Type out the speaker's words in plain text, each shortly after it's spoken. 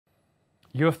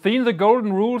You've seen the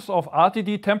golden rules of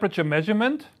RTD temperature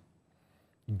measurement?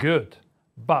 Good.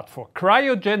 But for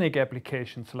cryogenic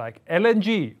applications like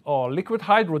LNG or liquid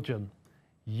hydrogen,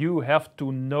 you have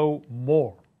to know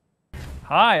more.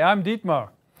 Hi, I'm Dietmar.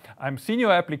 I'm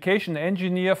Senior Application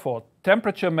Engineer for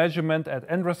Temperature Measurement at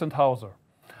Endress+Hauser.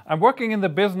 I'm working in the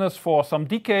business for some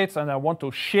decades and I want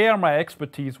to share my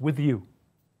expertise with you.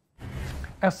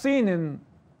 As seen in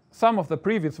some of the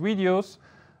previous videos,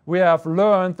 we have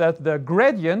learned that the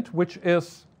gradient, which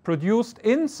is produced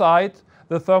inside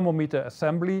the thermometer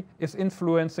assembly, is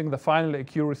influencing the final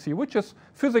accuracy, which is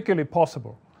physically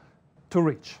possible to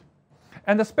reach.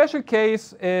 And a special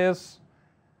case is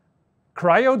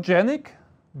cryogenic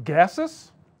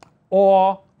gases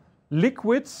or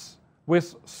liquids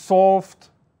with solved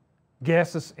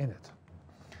gases in it.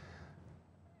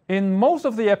 In most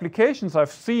of the applications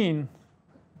I've seen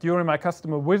during my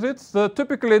customer visits, the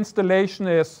typical installation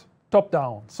is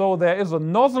top-down. So there is a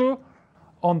nozzle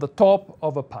on the top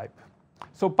of a pipe.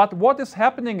 But what is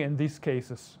happening in these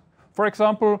cases? For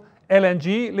example,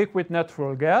 LNG, liquid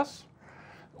natural gas.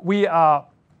 We are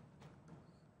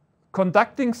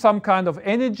conducting some kind of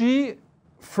energy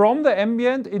from the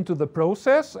ambient into the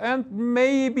process, and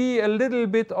maybe a little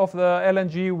bit of the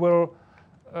LNG will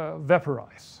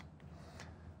vaporize.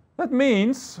 That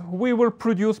means we will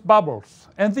produce bubbles,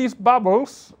 and these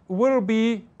bubbles will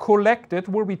be collected,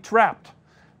 will be trapped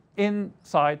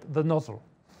inside the nozzle.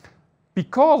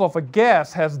 Because of a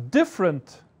gas has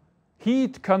different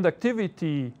heat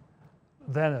conductivity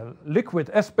than a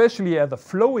liquid, especially as a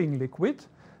flowing liquid,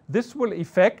 this will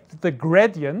affect the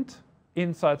gradient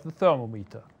inside the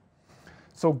thermometer.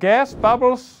 So gas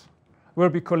bubbles will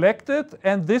be collected,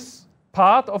 and this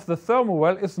part of the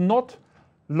thermowell is not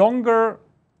longer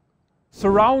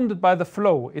surrounded by the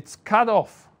flow. It's cut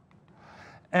off.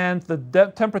 And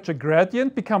the temperature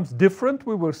gradient becomes different,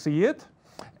 we will see it.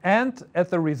 And as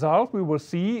the result, we will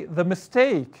see the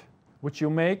mistake which you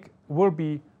make will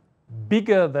be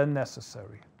bigger than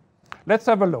necessary. Let's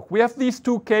have a look. We have these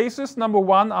two cases. Number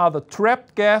one are the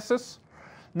trapped gases.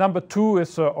 Number two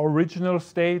is the original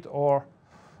state or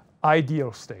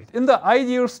ideal state. In the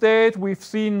ideal state, we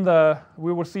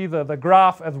will see the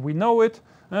graph as we know it,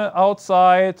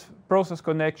 outside, process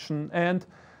connection, and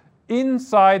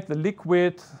inside the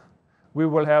liquid, we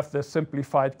will have the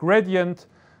simplified gradient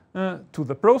to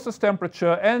the process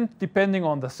temperature, and depending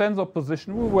on the sensor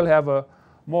position, we will have a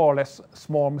more or less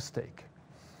small mistake.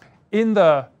 In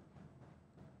the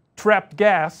trapped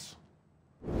gas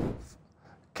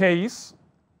case,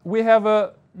 we have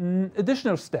an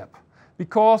additional step,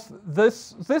 because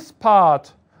this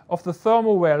part of the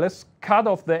thermowell is cut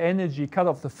off the energy, cut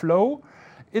off the flow.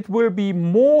 It will be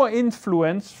more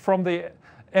influenced from the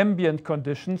ambient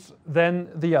conditions than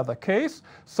the other case,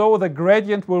 so the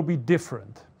gradient will be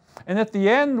different. And at the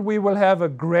end, we will have a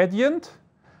gradient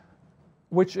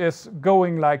which is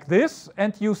going like this,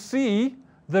 and you see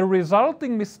the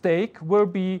resulting mistake will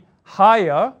be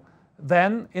higher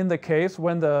than in the case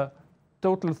when the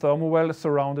total thermowell is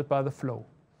surrounded by the flow.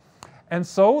 And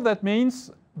so that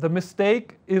means the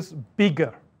mistake is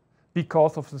bigger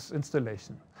because of this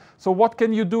installation. So what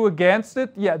can you do against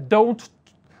it? Yeah, don't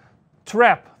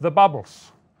trap the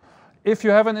bubbles. If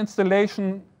you have an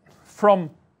installation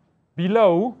from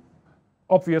below,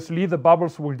 obviously the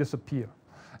bubbles will disappear.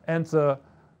 And the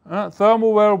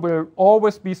thermowell will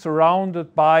always be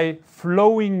surrounded by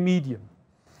flowing medium.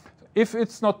 If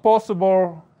it's not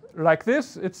possible like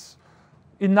this, it's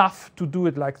enough to do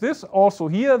it like this. Also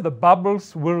here, the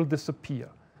bubbles will disappear.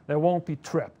 They won't be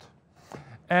trapped.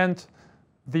 And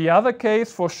the other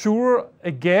case, for sure,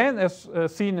 again, as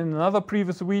seen in another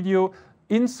previous video,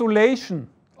 insulation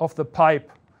of the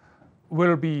pipe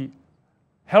will be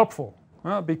helpful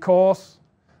because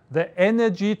the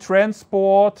energy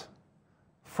transport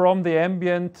from the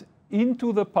ambient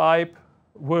into the pipe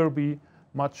will be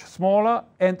much smaller.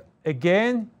 And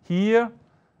again, here,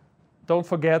 don't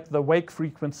forget the wake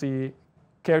frequency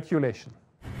calculation.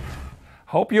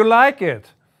 Hope you like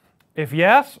it. If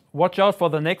yes, watch out for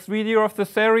the next video of the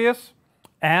series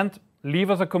and leave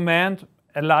us a comment,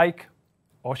 a like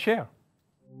or share.